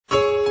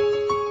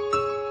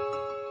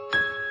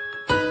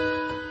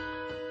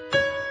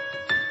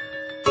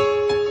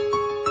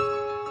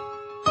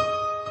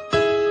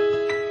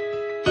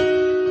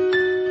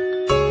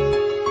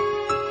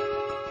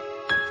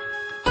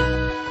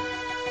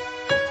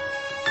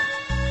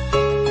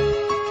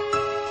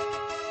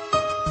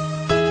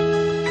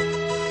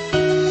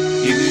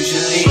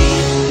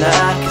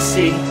Now I can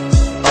see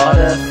all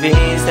the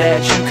things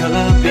that you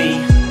could be.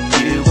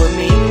 You and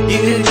me,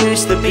 you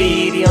used to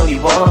be the only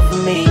one for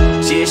me.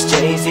 Just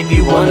changed if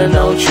you wanna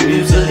know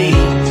truthfully.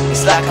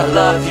 It's like I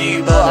love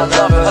you, but I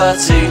love her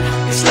too.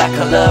 It's like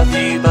I love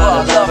you, but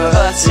I love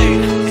her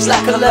too. It's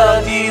like I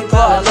love you,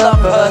 but I love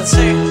her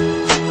too.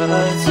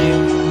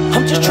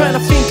 I'm just trying to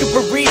think of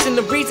a reason,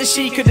 the reason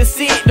she couldn't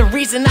see it, the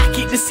reason I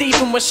keep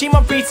deceiving. Was she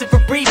my reason for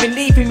breathing,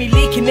 leaving me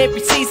leaking every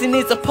season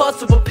is a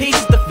puzzle of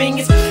pieces. The thing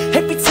is,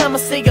 every time I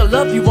say I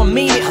love you, I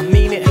mean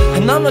it.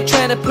 And I'm not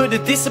trying to put a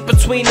distance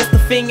between us. The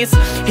thing is,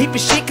 even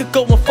she could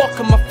go and fuck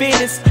on my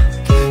feelings.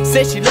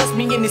 Says she loves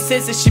me and it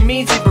says that she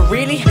means it, but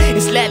really,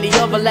 it's likely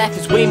other life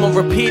is way more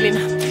appealing.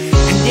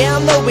 And yeah,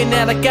 I'm knowing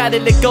that I gotta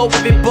let go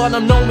of it, but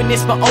I'm knowing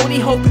it's my only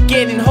hope of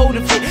getting hold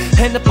of it.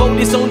 And the boat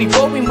is only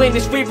rolling when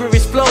this river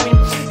is flowing.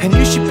 And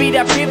you should be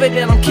that river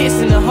that I'm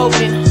kissing and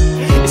holding.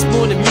 It's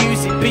more than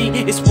music beat,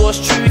 it's what's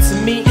true to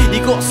me.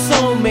 You got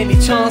so many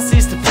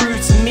chances to prove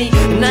to me,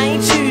 and I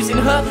ain't choosing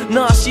her,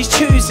 nah, she's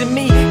choosing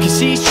me. Cause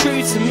she's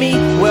true to me,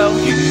 well,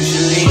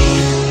 usually.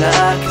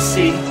 Now I can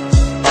see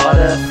all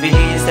the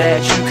things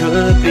that you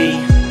could be.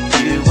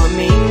 You and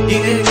me,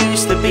 you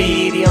used to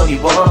be the only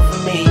one for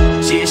me.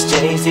 Just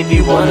changed if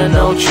you wanna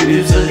know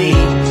truthfully.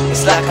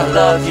 It's like I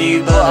love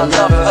you, but I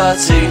love her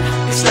too.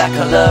 It's like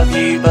I love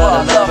you, but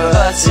I love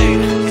her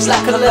too. It's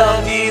like I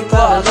love you,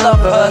 but I love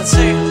her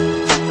too.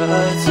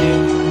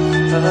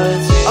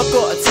 I've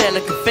got to tell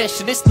a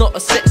confession, it's not a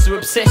sexual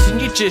obsession.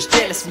 You're just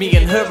jealous, me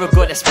and her have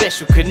got a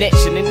special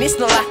connection. And it's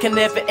not like I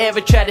never ever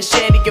try to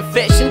share the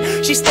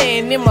affection. She's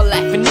staying in my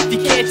life, and if you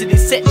care to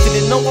accept it,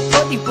 then no, I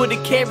probably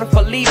wouldn't care if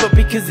I leave her.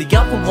 Because the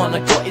other one I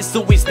got is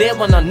always there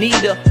when I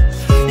need her.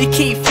 You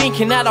keep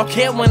thinking I don't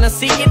care when I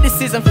see it.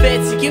 This isn't fair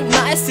to you,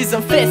 nah, this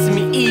isn't fair to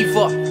me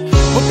either.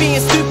 We're being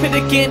stupid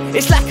again,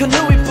 it's like I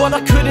knew it, but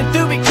I couldn't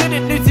do it.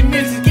 Couldn't lose the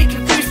music, get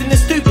confused and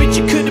stupid.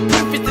 You couldn't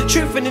prove it's the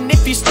truth, and then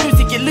if you snooze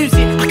it, you lose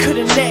it. I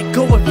couldn't let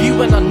go of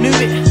you and I knew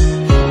it.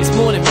 It's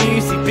more than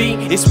music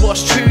beat, it's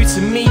what's true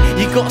to me.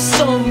 You got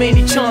so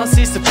many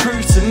chances to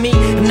prove to me,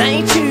 and I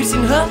ain't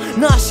choosing her,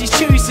 nah, she's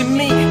choosing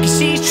me. Cause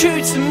she's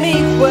true to me,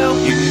 well,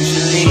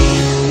 usually.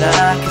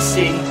 Now I can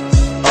see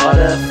all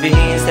the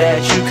things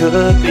that you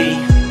could be.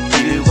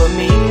 You and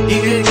me,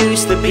 you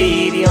used to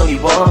be the only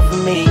one for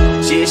me.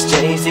 Just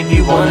changed if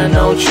you wanna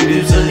know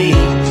truthfully.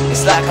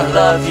 It's like I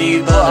love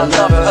you, but I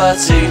love her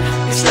too.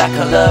 It's like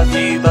I love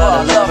you, but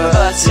I love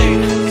her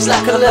too. It's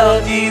like I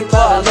love you, but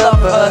I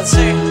love her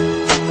too.